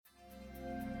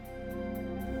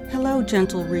Hello,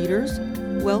 gentle readers.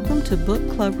 Welcome to Book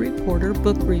Club Reporter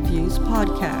Book Reviews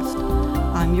podcast.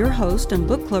 I'm your host and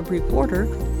book club reporter,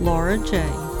 Laura J.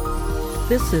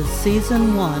 This is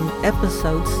Season 1,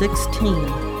 Episode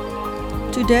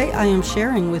 16. Today I am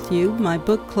sharing with you my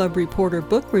Book Club Reporter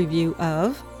book review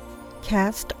of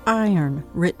Cast Iron,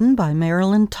 written by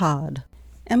Marilyn Todd.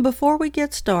 And before we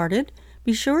get started,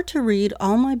 be sure to read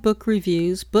all my book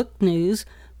reviews, book news,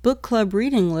 book club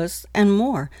reading lists, and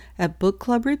more at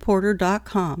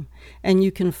bookclubreporter.com. And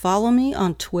you can follow me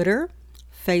on Twitter,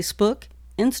 Facebook,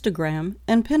 Instagram,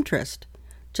 and Pinterest.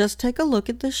 Just take a look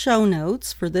at the show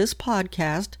notes for this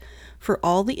podcast for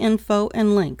all the info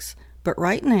and links. But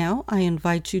right now, I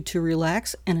invite you to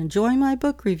relax and enjoy my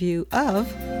book review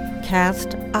of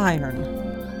Cast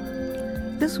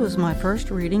Iron. This was my first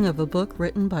reading of a book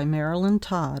written by Marilyn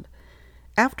Todd.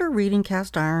 After reading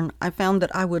Cast Iron, I found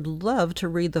that I would love to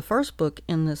read the first book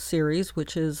in this series,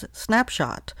 which is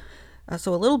Snapshot.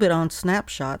 So a little bit on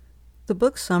Snapshot. The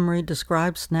book summary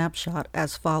describes Snapshot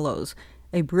as follows: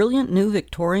 a brilliant new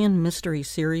Victorian mystery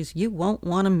series you won't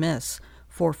want to miss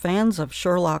for fans of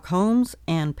Sherlock Holmes,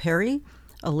 Anne Perry,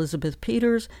 Elizabeth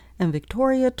Peters, and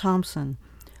Victoria Thompson.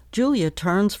 Julia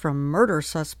turns from murder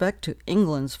suspect to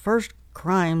England's first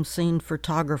crime scene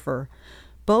photographer.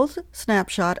 Both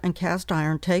Snapshot and Cast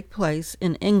Iron take place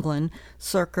in England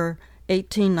circa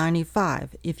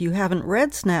 1895. If you haven't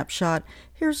read Snapshot,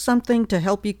 here's something to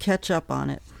help you catch up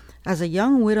on it. As a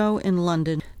young widow in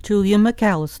London, Julia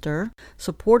McAllister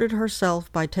supported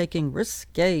herself by taking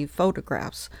risque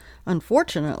photographs.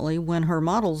 Unfortunately, when her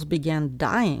models began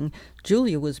dying,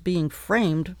 Julia was being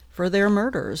framed for their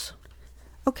murders.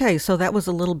 Okay, so that was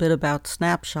a little bit about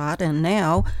Snapshot, and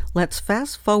now let's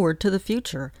fast forward to the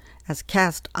future. As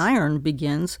Cast Iron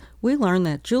begins, we learn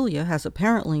that Julia has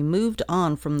apparently moved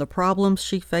on from the problems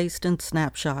she faced in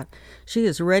Snapshot. She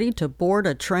is ready to board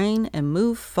a train and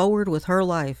move forward with her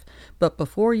life. But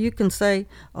before you can say,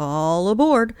 all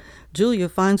aboard, Julia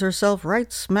finds herself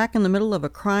right smack in the middle of a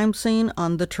crime scene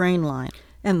on the train line,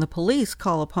 and the police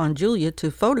call upon Julia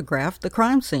to photograph the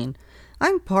crime scene.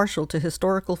 I'm partial to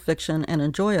historical fiction and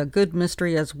enjoy a good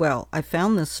mystery as well. I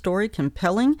found this story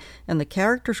compelling and the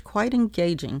characters quite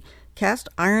engaging. Cast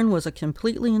Iron was a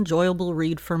completely enjoyable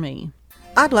read for me.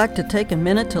 I'd like to take a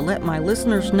minute to let my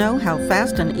listeners know how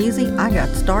fast and easy I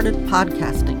got started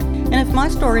podcasting. And if my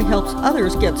story helps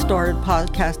others get started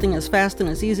podcasting as fast and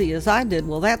as easy as I did,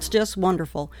 well, that's just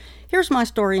wonderful. Here's my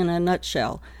story in a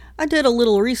nutshell. I did a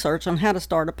little research on how to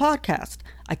start a podcast.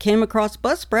 I came across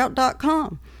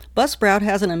Buzzsprout.com. Buzzsprout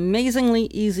has an amazingly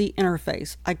easy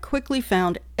interface. I quickly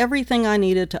found everything I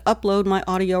needed to upload my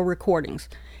audio recordings.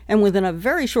 And within a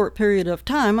very short period of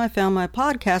time, I found my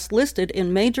podcast listed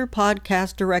in major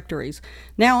podcast directories.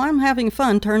 Now I'm having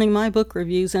fun turning my book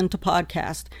reviews into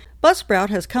podcasts. Buzzsprout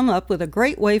has come up with a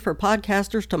great way for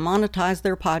podcasters to monetize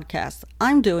their podcasts.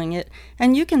 I'm doing it,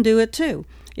 and you can do it too.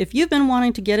 If you've been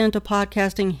wanting to get into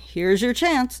podcasting, here's your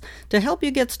chance. To help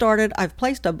you get started, I've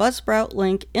placed a Buzzsprout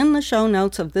link in the show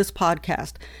notes of this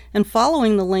podcast. And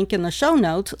following the link in the show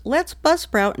notes lets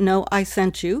Buzzsprout know I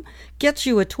sent you, gets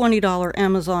you a $20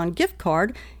 Amazon gift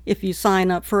card if you sign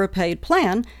up for a paid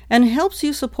plan, and helps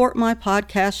you support my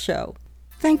podcast show.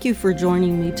 Thank you for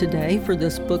joining me today for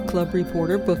this Book Club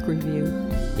Reporter book review.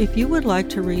 If you would like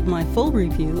to read my full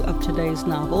review of today's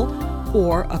novel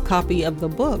or a copy of the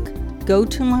book, go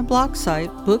to my blog site,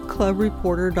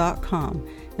 bookclubreporter.com,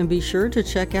 and be sure to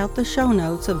check out the show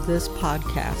notes of this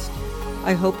podcast.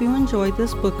 I hope you enjoyed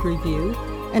this book review,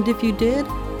 and if you did,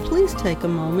 please take a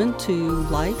moment to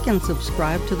like and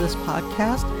subscribe to this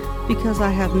podcast because I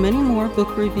have many more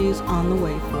book reviews on the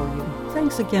way for you.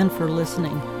 Thanks again for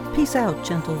listening. Peace out,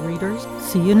 gentle readers.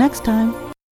 See you next time.